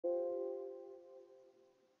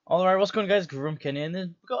Alright, what's going on, guys? Grumpkin, and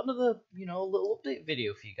then we've got another, little update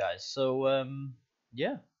video for you guys. So,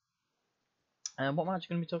 yeah. And what am I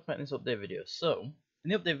actually going to be talking about in this update video? So,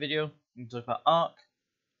 in the update video, I'm going to talk about ARK,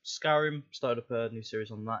 Skyrim, started up a new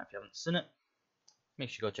series on that. If you haven't seen it, make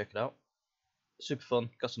sure you go check it out. Super fun,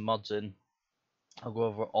 got some mods in. I'll go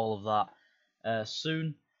over all of that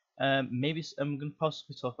soon. Maybe I'm going to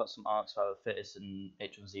possibly talk about some ARK, Survival of the Fittest, and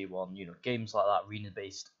H1Z1, games like that,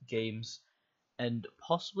 arena-based games. And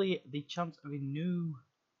possibly the chance of a new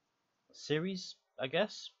series, I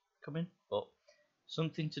guess, coming, but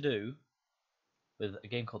something to do with a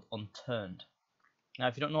game called Unturned. Now,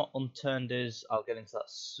 if you don't know what Unturned is, I'll get into that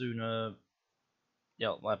sooner.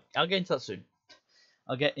 Yeah, I'll get into that soon.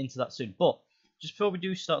 I'll get into that soon. But just before we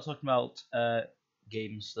do start talking about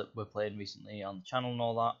games that we're playing recently on the channel and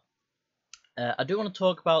all that, I do want to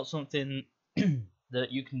talk about something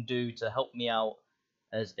that you can do to help me out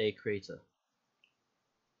as a creator.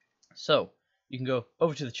 So you can go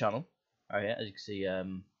over to the channel, right here, as you can see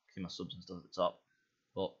my subs and stuff at the top.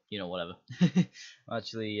 But whatever. I'm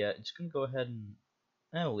actually just gonna go ahead and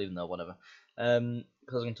we'll leave them there, whatever. Because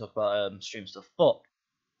I was gonna talk about stream stuff. But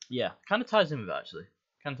yeah, kind of ties in with it actually.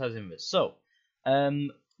 Kind of ties in with it. So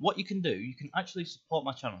what you can do, you can actually support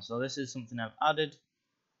my channel. So this is something I've added.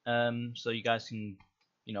 So you guys can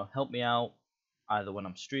help me out either when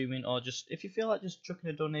I'm streaming or just if you feel like just chucking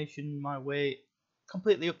a donation my way.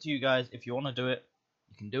 Completely up to you guys. If you want to do it,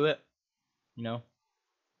 you can do it.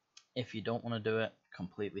 If you don't want to do it,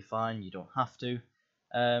 completely fine. You don't have to.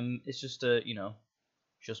 It's just a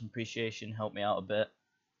show some appreciation, help me out a bit.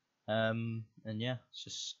 And yeah, it's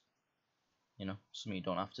just something you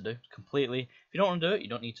don't have to do completely. If you don't want to do it, you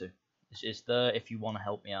don't need to. It's there if you want to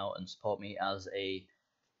help me out and support me as a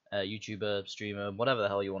YouTuber, streamer, whatever the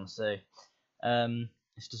hell you want to say.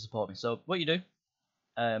 It's to support me. So what you do.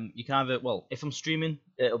 You can either, well, if I'm streaming,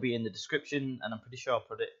 it'll be in the description, and I'm pretty sure I'll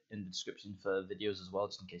put it in the description for videos as well,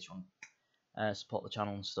 just in case you want to support the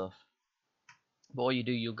channel and stuff. But what you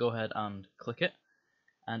do, you'll go ahead and click it,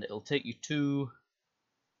 and it'll take you to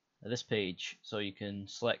this page. So you can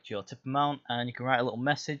select your tip amount, and you can write a little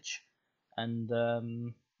message, and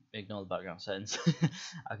ignore the background settings.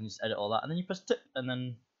 I can just edit all that, and then you press tip, and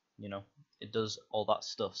then, it does all that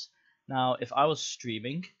stuff. Now, if I was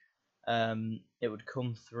streaming, it would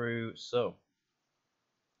come through, so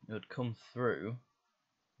it would come through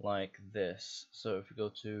like this. So if we go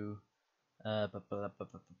to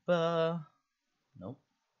nope,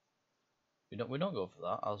 we don't go for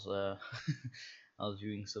that. I was I was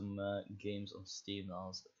viewing some games on Steam that I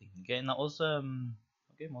was thinking again. That was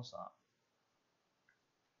what game was that?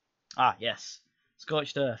 Ah, yes,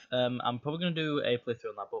 Scorched Earth. I'm probably gonna do a playthrough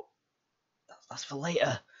on that, but that's for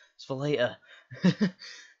later. It's for later.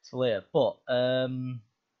 For later, but where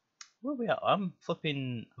are we at? I'm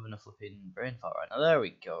having a flipping brain fart right now. There we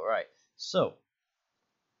go. Right. So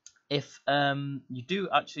if you do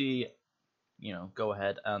actually go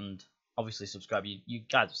ahead and obviously subscribe, you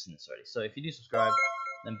guys have seen this already. So if you do subscribe,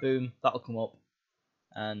 then boom, that'll come up,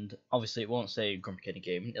 and obviously it won't say Grumpy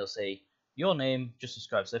Gaming. It'll say your name, just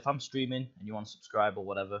subscribe. So if I'm streaming and you want to subscribe or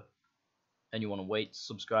whatever, and you want to wait to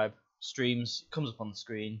subscribe, streams, it comes up on the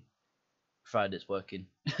screen. Provided it's working.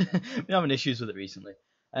 Been having issues with it recently,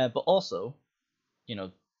 but also,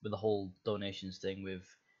 with the whole donations thing with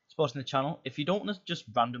supporting the channel, if you don't want to just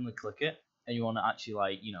randomly click it and you want to actually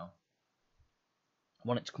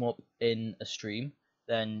want it to come up in a stream,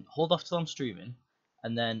 then hold off till I'm streaming,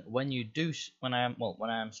 and then when you do, when I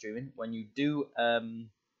am streaming, when you do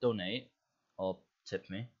donate or tip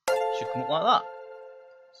me, it should come up like that.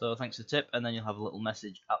 So thanks for the tip, and then you'll have a little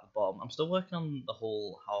message at the bottom. I'm still working on the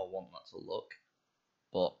whole how I want that to look,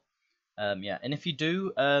 but yeah. And if you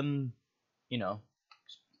do, send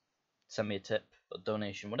me a tip, a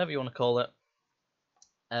donation, whatever you want to call it.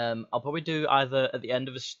 I'll probably do either at the end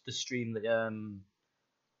of the stream that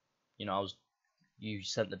you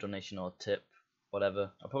sent the donation or tip, whatever.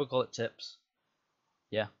 I'll probably call it tips.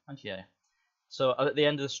 Yeah, and yeah. So at the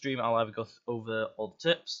end of the stream, I'll either go over all the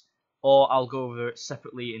tips, or I'll go over it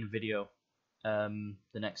separately in a video the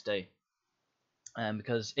next day.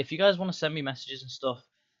 Because if you guys want to send me messages and stuff,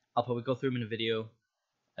 I'll probably go through them in a video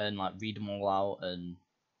and read them all out, and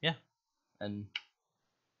yeah, and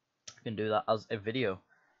I can do that as a video.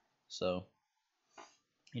 So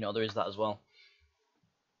there is that as well.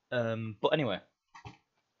 But anyway,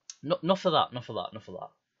 enough of that.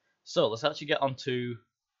 So let's actually get on to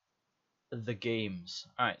the games.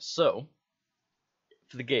 Alright, so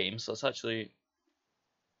for the games, let's actually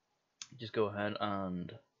just go ahead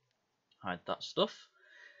and hide that stuff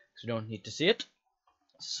because we don't need to see it.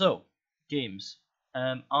 So games,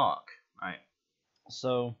 ARK. Right.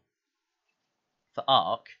 So for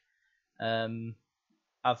ARK,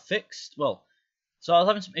 I've fixed, well, so I was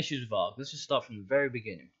having some issues with ARK. Let's just start from the very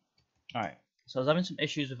beginning. Alright, so I was having some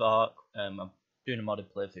issues with ARK. I'm doing a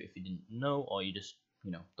modded playthrough if you didn't know, or you just,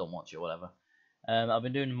 don't watch it or whatever. I've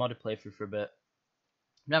been doing a modded playthrough for a bit.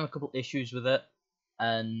 I'm having a couple issues with it,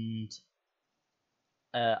 and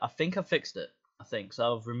I think I fixed it.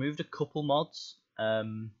 So. I've removed a couple mods.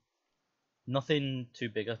 Nothing too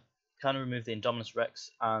big. I kind of removed the Indominus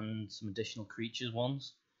Rex and some additional creatures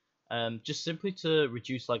ones. Just simply to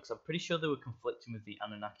reduce, like, 'cause I'm pretty sure they were conflicting with the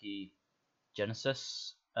Anunnaki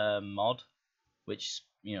Genesis mod, which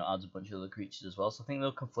adds a bunch of other creatures as well. So I think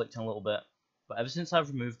they're conflicting a little bit. But ever since I've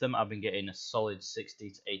removed them, I've been getting a solid 60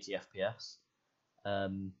 to 80 FPS.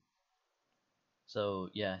 So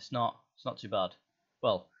yeah, it's not too bad.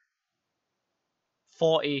 Well,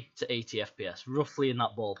 40 to 80 FPS, roughly in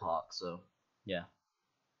that ballpark. So yeah,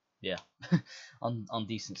 on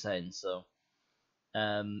decent settings. So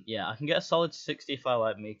yeah, I can get a solid 60 if I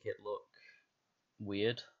like make it look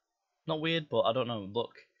weird. Not weird, but I don't know.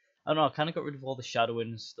 Look, I don't know. I kind of got rid of all the shadowing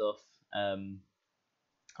and stuff.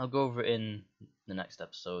 I'll go over it in the next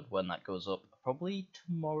episode when that goes up. Probably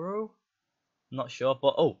tomorrow. I'm not sure,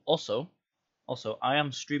 but also, I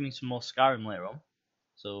am streaming some more Skyrim later on.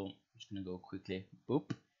 So I'm just gonna go quickly.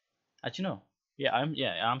 Boop. Actually, no. Yeah,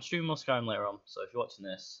 I'm streaming more Skyrim later on. So if you're watching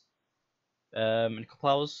this, in a couple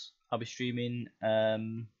hours, I'll be streaming a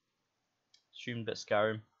bit of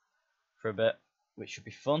Skyrim for a bit, which should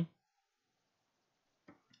be fun.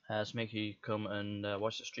 So make sure you come and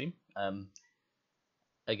watch the stream.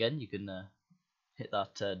 Again, you can hit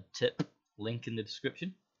that tip link in the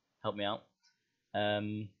description. Help me out.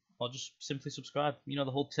 Or just simply subscribe. The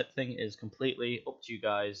whole tip thing is completely up to you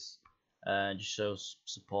guys. Just shows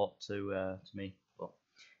support to me. But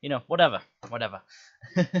whatever. Whatever.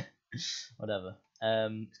 It's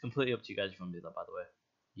completely up to you guys if you want to do that. By the way,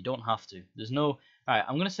 you don't have to. There's no. All right,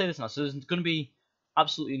 I'm gonna say this now. So there's gonna be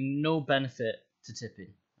absolutely no benefit to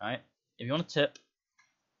tipping. All right, if you want to tip,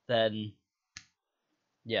 then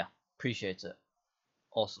yeah, appreciate it.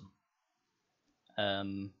 Awesome.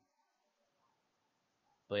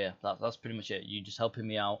 But yeah, that's pretty much it. You just helping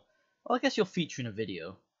me out. Well, I guess you're featuring a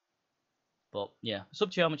video. But yeah, it's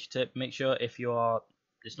up to you how much you tip. Make sure if you are,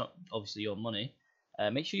 it's not obviously your money.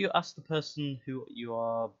 Make sure you ask the person who you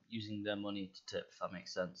are using their money to tip, if that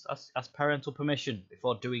makes sense. Ask parental permission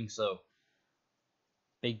before doing so.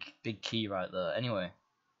 Big key right there. Anyway,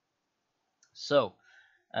 so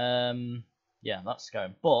yeah, that's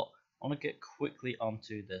Skyrim. But I want to get quickly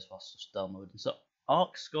onto this whilst just downloading. So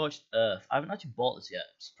ARK Scorched Earth. I haven't actually bought this yet,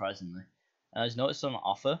 surprisingly. I just noticed it's on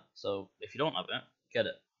offer, so if you don't have it, get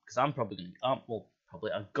it. Because I'm probably gonna,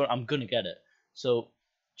 I'm gonna get it. So,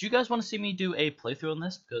 do you guys want to see me do a playthrough on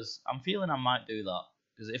this? Because I'm feeling I might do that.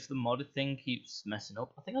 Because if the modded thing keeps messing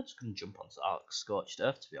up, I think I'm just gonna jump onto ARK Scorched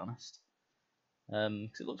Earth, to be honest.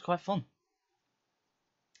 Because it looks quite fun.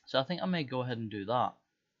 So I think I may go ahead and do that.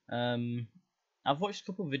 I've watched a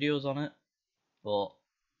couple of videos on it, but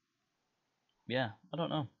yeah, I don't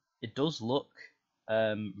know. It does look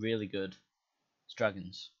really good. It's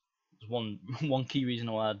dragons. There's one key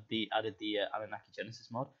reason why I added the Anunnaki Genesis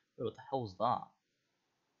mod. Wait, what the hell's that?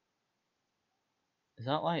 Is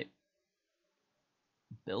that like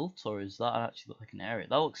built, or is that actually look like an area?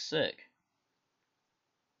 That looks sick.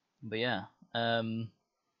 But yeah,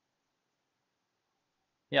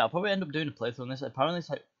 yeah, I'll probably end up doing a playthrough on this. Apparently, it's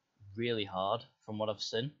like really hard from what I've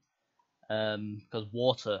seen. Because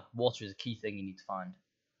water is a key thing you need to find.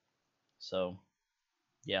 So,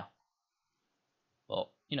 yeah. But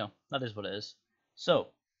that is what it is. So,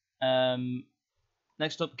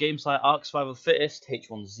 next up, games like ARK Survival of the Fittest,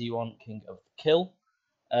 H1Z1 King of the Kill,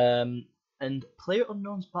 and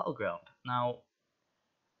PlayerUnknown's Battleground. Now,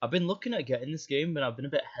 I've been looking at getting this game, but I've been a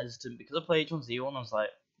bit hesitant because I play H1Z1. I was like,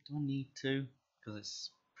 do I need to? Because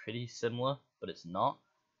it's pretty similar, but it's not,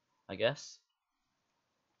 I guess.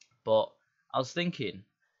 But I was thinking,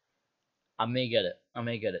 I may get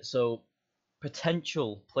it. So,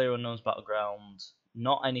 potential PlayerUnknown's Battleground,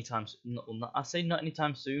 not anytime. I say not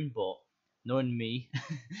anytime soon, but knowing me,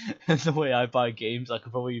 the way I buy games, I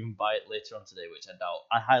could probably even buy it later on today, which I doubt.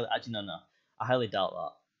 I highly doubt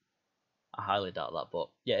that. But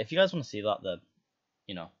yeah, if you guys want to see that, then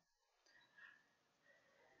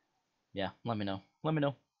yeah, let me know.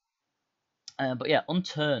 But yeah,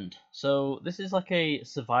 Unturned. So this is like a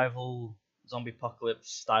survival zombie apocalypse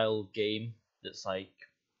style game that's like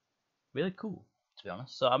really cool, to be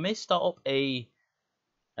honest. So I may start up a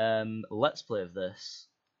let's play of this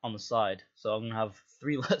on the side. So I'm gonna have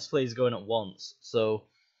 3 let's plays going at once. So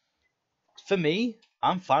for me,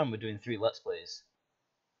 I'm fine with doing 3 let's plays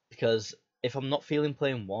because if I'm not feeling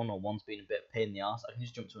playing one, or one's being a bit pain in the ass, I can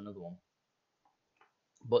just jump to another one.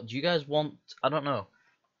 But do you guys want? I don't know,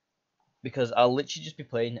 because I'll literally just be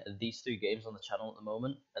playing these 3 games on the channel at the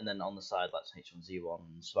moment, and then on the side, like H1Z1,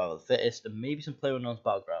 and Survival of the Fittest, and maybe some PlayerUnknown's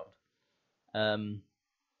Battleground.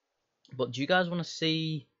 But do you guys want to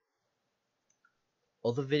see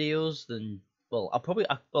other videos than? Well,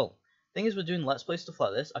 thing is, we're doing Let's Play stuff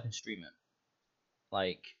like this. I can stream it,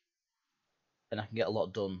 like, and I can get a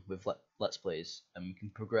lot done with Let's Plays, and we can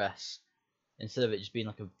progress instead of it just being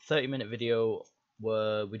like a 30-minute video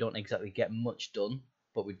where we don't exactly get much done,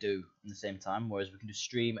 but we do in the same time. Whereas we can just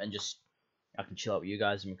stream and just I can chill out with you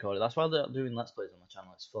guys and record it. That's why they're doing Let's Plays on my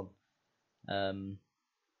channel. It's fun.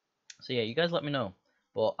 So yeah, you guys let me know.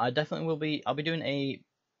 But I definitely will be. I'll be doing a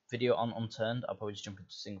video on Unturned. I'll probably just jump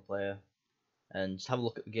into single player and just have a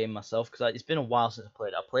look at the game myself, because it's been a while since I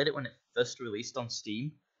played it. I played it when it first released on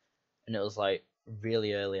Steam, and it was like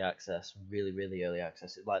really early access, really early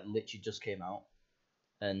access. It like literally just came out,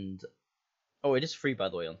 and oh, it is free by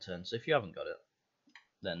the way on Unturned. So if you haven't got it,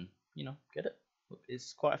 then get it.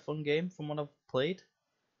 It's quite a fun game from what I've played.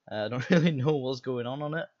 I don't really know what's going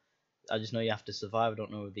on it. I just know you have to survive. I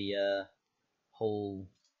don't know the whole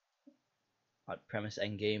like premise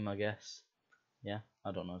end game, I guess. Yeah,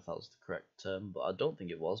 I don't know if that was the correct term, but I don't think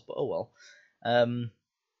it was. But oh well.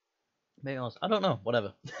 Maybe it was. I don't know.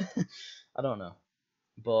 Whatever. I don't know.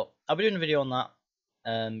 But I'll be doing a video on that.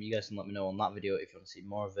 You guys can let me know on that video if you want to see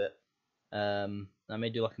more of it. I may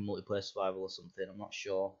do like a multiplayer survival or something. I'm not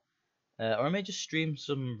sure. Or I may just stream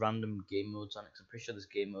some random game modes on it, because I'm pretty sure there's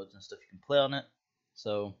game modes and stuff you can play on it.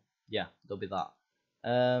 So yeah, there'll be that.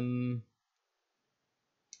 I'm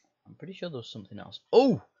pretty sure there was something else.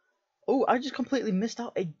 Oh, I just completely missed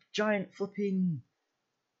out a giant flipping.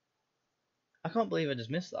 I can't believe I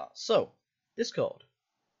just missed that. So Discord.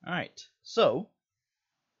 All right. So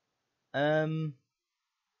I've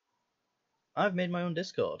made my own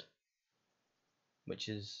Discord, which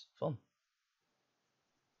is fun.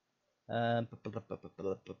 Alright,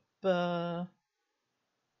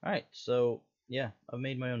 so yeah, I've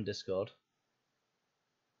made my own Discord.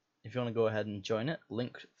 If you want to go ahead and join it,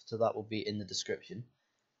 link to that will be in the description.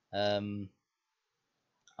 I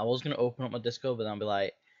was going to open up my Discord, but then I'll be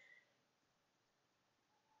like,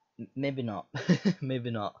 maybe not.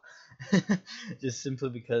 Maybe not. Just simply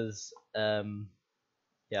because yeah,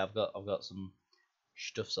 I've got some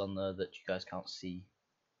stuffs on there that you guys can't see.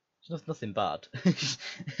 It's nothing bad.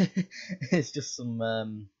 It's just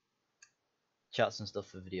some chats and stuff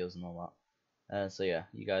for videos and all that. So yeah,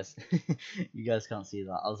 you guys you guys can't see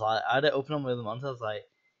that. I had it open on my other monitor. I was like,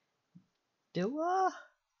 do I?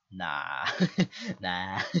 Nah.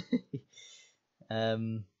 Nah.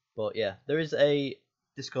 But yeah, there is a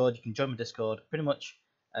Discord. You can join my Discord. Pretty much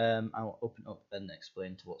I'll open up and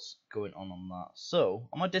explain to what's going on that. So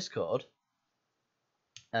on my Discord,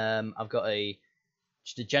 I've got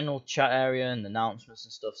just a general chat area and announcements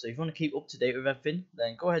and stuff. So if you want to keep up to date with everything,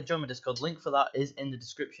 then go ahead and join my Discord. Link for that is in the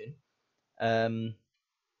description. And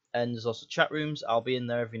there's also chat rooms. I'll be in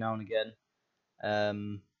there every now and again.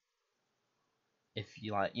 If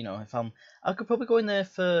you like, I could probably go in there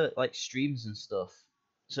for like streams and stuff.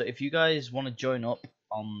 So if you guys want to join up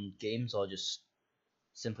on games or just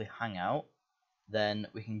simply hang out, then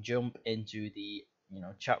we can jump into the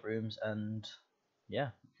chat rooms, and yeah,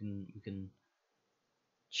 we can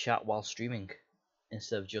chat while streaming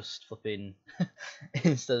instead of just flipping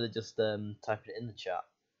instead of just typing it in the chat.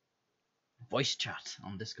 Voice chat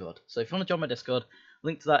on Discord. So if you want to join my Discord,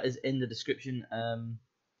 link to that is in the description.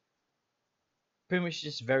 Pretty much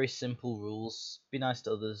just very simple rules. Be nice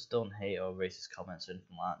to others, don't hate or racist comments or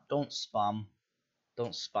anything like that.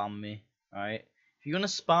 Don't spam me, alright? If you're gonna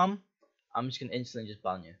spam, I'm just gonna instantly just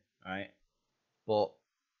ban you, alright? But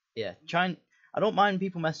yeah, I don't mind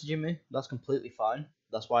people messaging me, that's completely fine.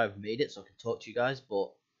 That's why I've made it, so I can talk to you guys.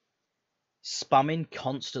 But spamming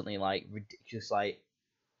constantly, like ridiculous, like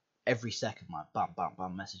every second, like bam, bam,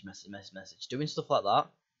 bam, message, doing stuff like that.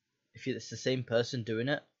 If it's the same person doing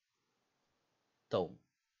it, don't,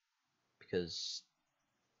 because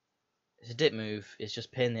it's a dick move. It's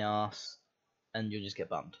just pain in the ass, and you'll just get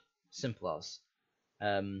banned. Simple as.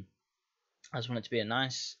 I just want it to be a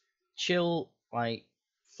nice, chill, like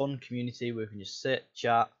fun community where we can just sit,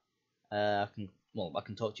 chat. I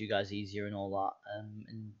can talk to you guys easier and all that.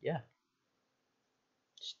 And yeah,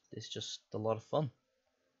 it's just a lot of fun.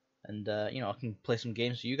 And I can play some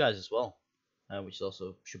games for you guys as well, which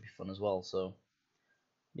also should be fun as well. So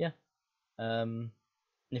yeah. And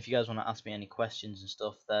if you guys want to ask me any questions and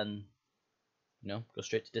stuff, then go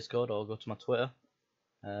straight to Discord or go to my Twitter,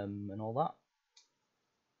 and all that.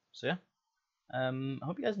 So yeah. I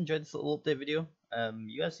hope you guys enjoyed this little update video.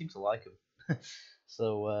 You guys seem to like them.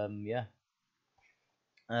 So yeah.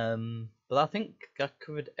 But I think I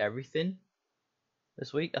covered everything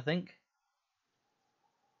this week. I think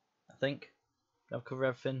I've covered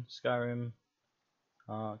everything. Skyrim,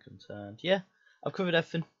 ARK, Unturned. Yeah, I've covered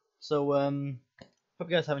everything. So hope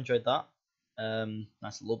you guys have enjoyed that.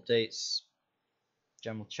 Nice little updates,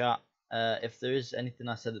 general chat. If there is anything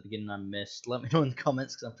I said at the beginning I missed, let me know in the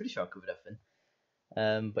comments because I'm pretty sure I covered everything.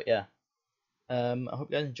 But yeah, I hope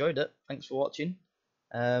you guys enjoyed it. Thanks for watching.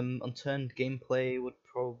 Unturned gameplay would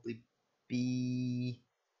probably be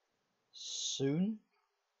soon.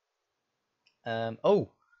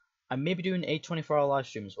 Oh, I may be doing a 24-hour live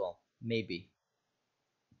stream as well. Maybe.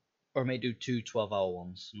 Or I may do two 12-hour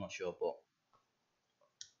ones. I'm not sure, but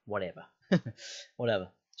whatever. Whatever.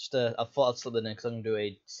 Just I thought I'd slip it in because I'm going to do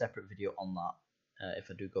a separate video on that if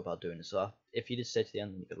I do go about doing it. So if you did stay to the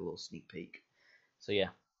end, then you get a little sneak peek. So yeah.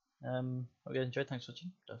 Hope you guys enjoyed. Thanks for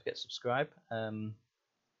watching. Don't forget to subscribe. Send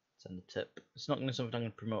a tip. It's not going to be something I'm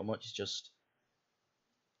going to promote much. It's just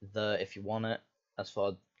if you want it. As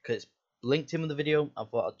far because it's linked in with the video, I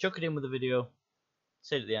thought I'd chuck it in with the video.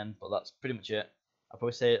 Say it at the end, but that's pretty much it. I'll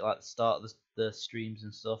probably say it like the start of the streams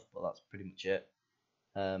and stuff, but that's pretty much it.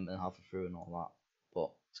 And halfway through and all that.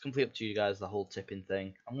 But it's completely up to you guys, the whole tipping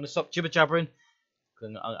thing. I'm going to stop jibber jabbering.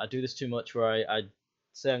 I do this too much where I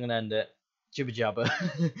say I'm going to end it, jibber jabber,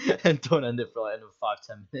 and don't end it for like another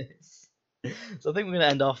 5-10 minutes. So I think we're going to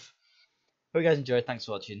end off. Hope you guys enjoyed. Thanks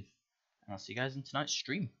for watching. And I'll see you guys in tonight's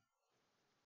stream.